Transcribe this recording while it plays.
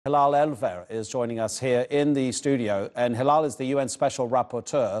Hilal Elver is joining us here in the studio, and Hilal is the UN Special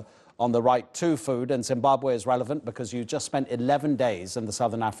Rapporteur on the right to food, and Zimbabwe is relevant because you just spent 11 days in the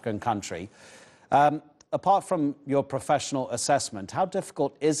southern African country. Apart from your professional assessment, how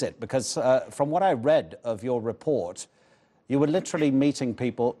difficult is it? Because from what I read of your report, you were literally meeting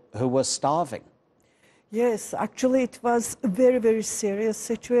people who were starving. Yes, actually it was a very, very serious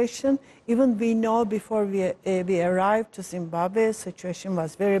situation. Even we know before we arrived to Zimbabwe, the situation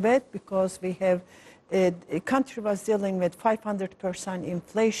was very bad because we have, the country was dealing with 500%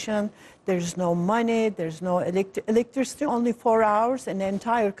 inflation. There's no money, there's no electricity, only 4 hours in the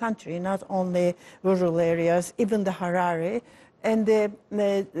entire country, not only rural areas, even the Harare. And the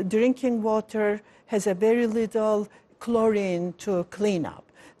drinking water has a very little chlorine to clean up.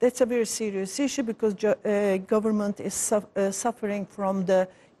 That's a very serious issue because government is suffering from the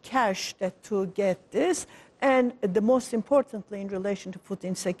cash to get this. And the most importantly, in relation to food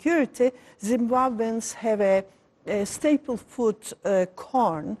insecurity, Zimbabweans have a staple food,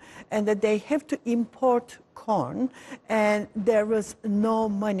 corn, and that they have to import corn, and there was no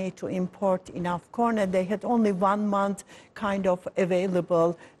money to import enough corn, and they had only 1 month kind of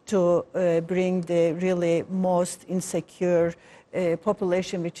available to bring the really most insecure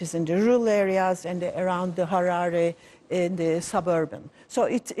population, which is in the rural areas and around the Harare in the suburban. So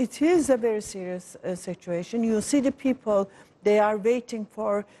it is a very serious situation. You see the people, they are waiting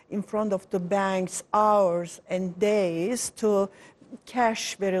for in front of the banks hours and days to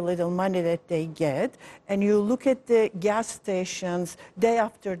cash very little money that they get. And you look at the gas stations, day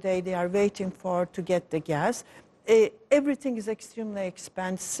after day, they are waiting to get the gas. Everything is extremely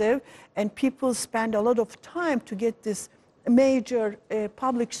expensive, and people spend a lot of time to get this major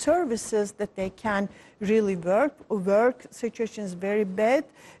public services that they can really work. Situation is very bad.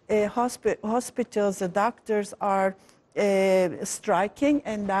 Hospitals, the doctors are striking,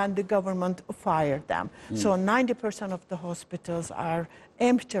 and then the government fired them. So 90% of the hospitals are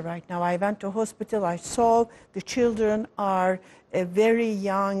empty right now. I went to a hospital, I saw the children are very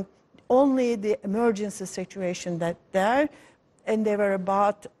young, only the emergency situation that there, and they were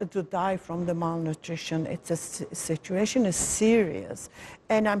about to die from the malnutrition. Situation is serious.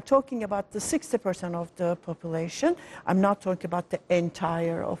 And I'm talking about the 60% of the population. I'm not talking about the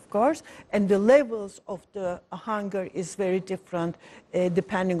entire, of course. And the levels of the hunger is very different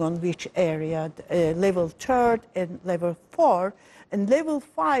depending on which area. Level 3 and level 4. And level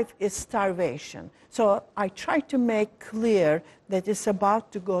 5 is starvation. So I try to make clear that it's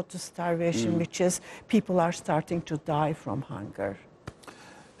about to go to starvation, which is people are starting to die from hunger.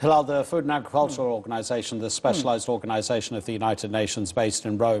 Hilal, the Food and Agricultural Organization, the specialized organization of the United Nations based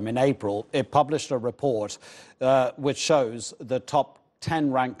in Rome, in April, it published a report which shows the top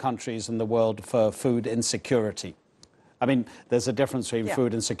 10 ranked countries in the world for food insecurity. I mean, there's a difference between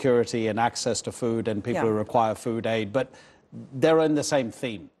food insecurity and access to food and people who require food aid, but they're in the same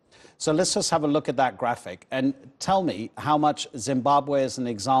theme. So let's just have a look at that graphic and tell me how much Zimbabwe is an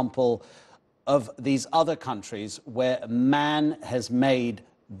example of these other countries where man has made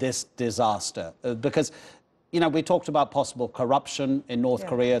this disaster. Because, you know, we talked about possible corruption in North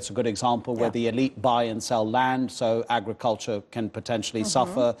Korea. It's a good example where the elite buy and sell land, so agriculture can potentially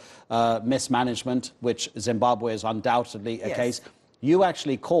suffer. Mismanagement, which Zimbabwe is undoubtedly a case. You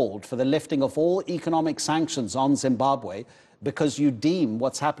actually called for the lifting of all economic sanctions on Zimbabwe because you deem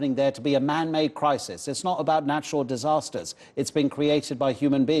what's happening there to be a man-made crisis. It's not about natural disasters. It's been created by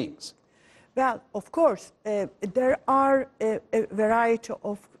human beings. Well, of course, there are a variety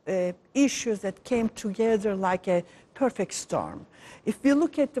of issues that came together like a perfect storm. If we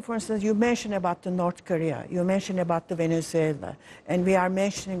look at, for instance, you mentioned about the North Korea, you mentioned about the Venezuela, and we are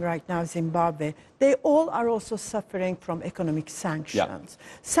mentioning right now Zimbabwe. They all are also suffering from economic sanctions.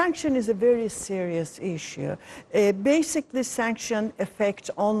 Sanction is a very serious issue. Basically, sanction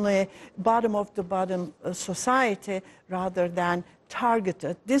affects only bottom of the bottom society rather than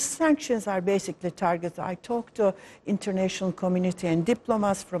targeted. These sanctions are basically targeted. I talked to international community and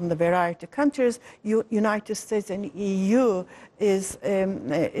diplomats from the variety of countries. United States and EU is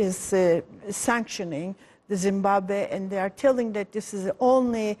sanctioning the Zimbabwe, and they are telling that this is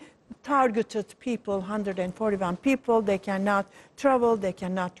only targeted people, 141 people. They cannot travel, they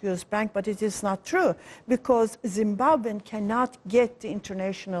cannot use bank, but it is not true because Zimbabwean cannot get the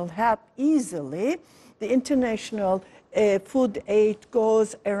international help easily. The international food aid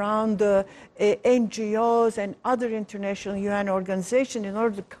goes around the NGOs and other international UN organizations in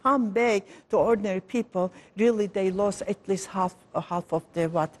order to come back to ordinary people. Really, they lost at least half of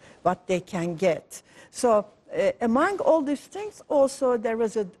what they can get. So Among all these things, also there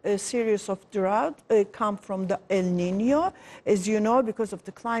was a series of drought come from the El Nino. As you know, because of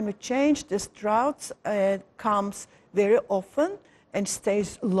the climate change, this drought comes very often and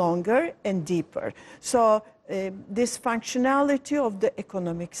stays longer and deeper. So this functionality of the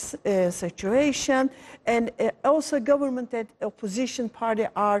economic situation, and also government and opposition party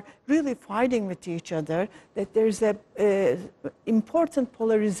are really fighting with each other, that there's a important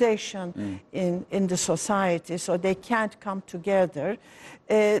polarization in the society, so they can't come together.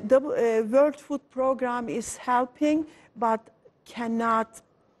 The World Food Program is helping, but cannot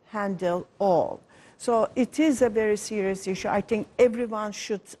handle all. So it is a very serious issue. I think everyone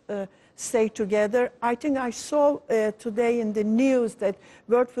should stay together. I think I saw today in the news that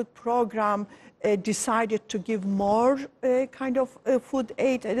World Food Program decided to give more kind of food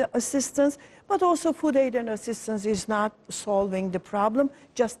aid and assistance, but also food aid and assistance is not solving the problem,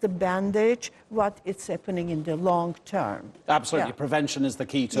 just the bandage, what is happening in the long term. Absolutely. Yeah. Prevention is the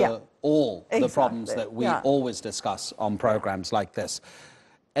key to all the problems that we Yeah. always discuss on programs like this.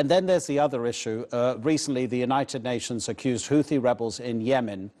 And then there's the other issue. Recently, the United Nations accused Houthi rebels in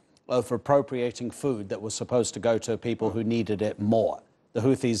Yemen of appropriating food that was supposed to go to people who needed it more. The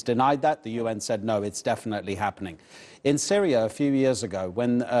Houthis denied that. The UN said, no, it's definitely happening. In Syria, a few years ago,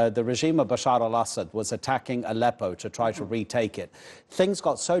 when the regime of Bashar al-Assad was attacking Aleppo to try to retake it, things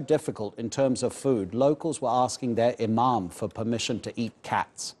got so difficult in terms of food, locals were asking their imam for permission to eat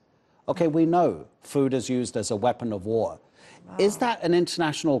cats. Okay, we know food is used as a weapon of war. Wow. Is that an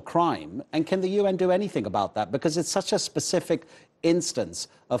international crime? And can the UN do anything about that? Because it's such a specific instance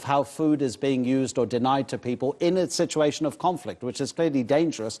of how food is being used or denied to people in a situation of conflict, which is clearly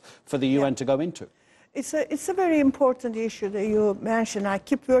dangerous for the UN to go into. It's a very important issue that you mentioned. I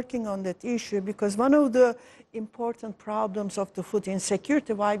keep working on that issue because one of the important problems of the food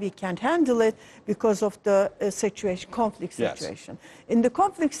insecurity, why we can't handle it, because of the conflict situation. Yes. In the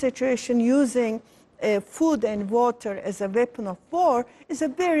conflict situation, using food and water as a weapon of war is a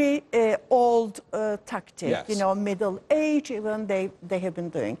very old tactic. Yes. You know, Middle Age even they have been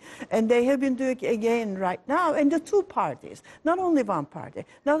doing. And they have been doing again right now. And the two parties, not only one party,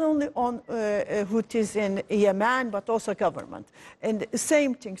 not only on Houthis in Yemen, but also government. And the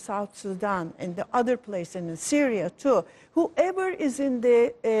same thing, South Sudan and the other place, and in Syria too. Whoever is in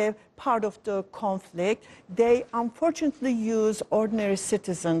the part of the conflict, they unfortunately use ordinary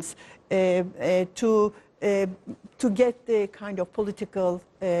citizens to get the kind of political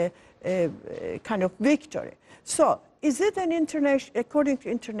kind of victory. So is it an international, according to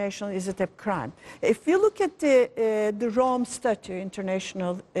international, is it a crime? If you look at the Rome Statute,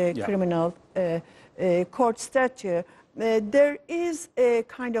 International Criminal Court Statute, there is a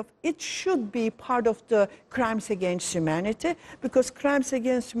kind of, it should be part of the crimes against humanity, because crimes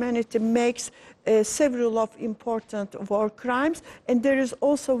against humanity makes several of important war crimes, and there is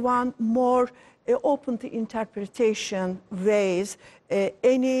also one more open to interpretation ways.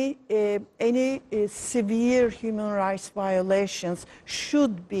 Any severe human rights violations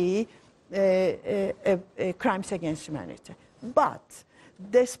should be crimes against humanity. But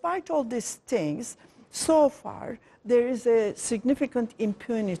despite all these things, so far, there is a significant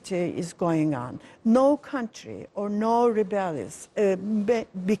impunity is going on. No country or no rebellions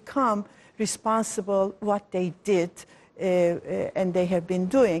become responsible what they did and they have been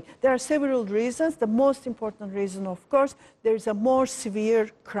doing. There are several reasons. The most important reason, of course, there's a more severe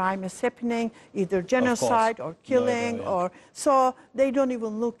crime is happening, either genocide or killing, or so they don't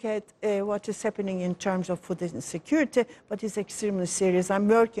even look at what is happening in terms of food insecurity, but it's extremely serious. I'm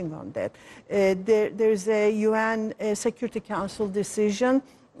working on that. There's a UN Security Council decision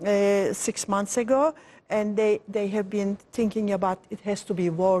 6 months ago, and they have been thinking about it has to be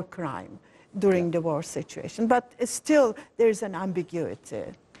war crime during the war situation. But still, there's an ambiguity.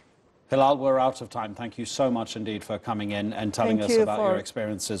 Hilal, we're out of time. Thank you so much indeed for coming in and telling us about your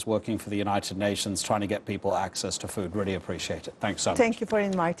experiences working for the United Nations, trying to get people access to food. Really appreciate it. Thanks so much. Thank you for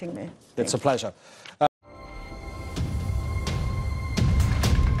inviting me. It's a pleasure.